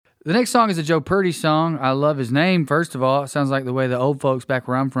The next song is a Joe Purdy song. I love his name, first of all. It sounds like the way the old folks back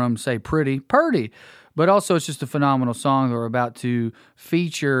where I'm from say Purdy. But also it's just a phenomenal song that we're about to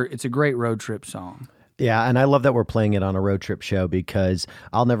feature. It's a great road trip song. Yeah, and I love that we're playing it on a road trip show because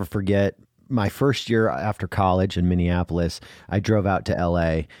I'll never forget my first year after college in Minneapolis. I drove out to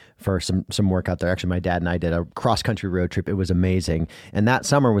LA for some work out there. Actually, my dad and I did a cross-country road trip. It was amazing. And that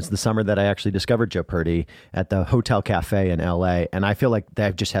summer was the summer that I actually discovered Joe Purdy at the Hotel Cafe in LA. And I feel like they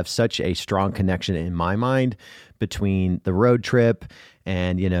just have such a strong connection in my mind between the road trip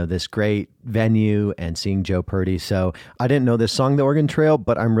and, this great venue and seeing Joe Purdy. So I didn't know this song, The Oregon Trail,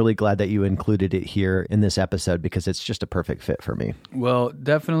 but I'm really glad that you included it here in this episode because it's just a perfect fit for me. Well,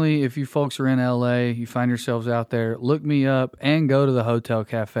 definitely if you folks are in LA, you find yourselves out there, look me up and go to the Hotel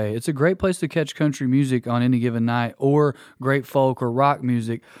Cafe. It's a great place to catch country music on any given night or great folk or rock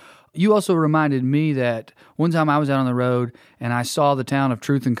music. You also reminded me that one time I was out on the road and I saw the town of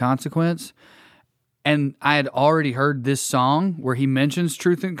Truth and Consequence. And I had already heard this song where he mentions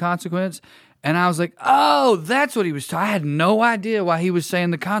truth and consequence. And I was like, oh, that's what he was talking. I had no idea why he was saying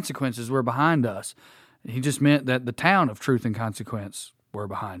the consequences were behind us. He just meant that the town of Truth and Consequence were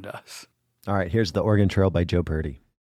behind us. All right, here's The Oregon Trail by Joe Purdy.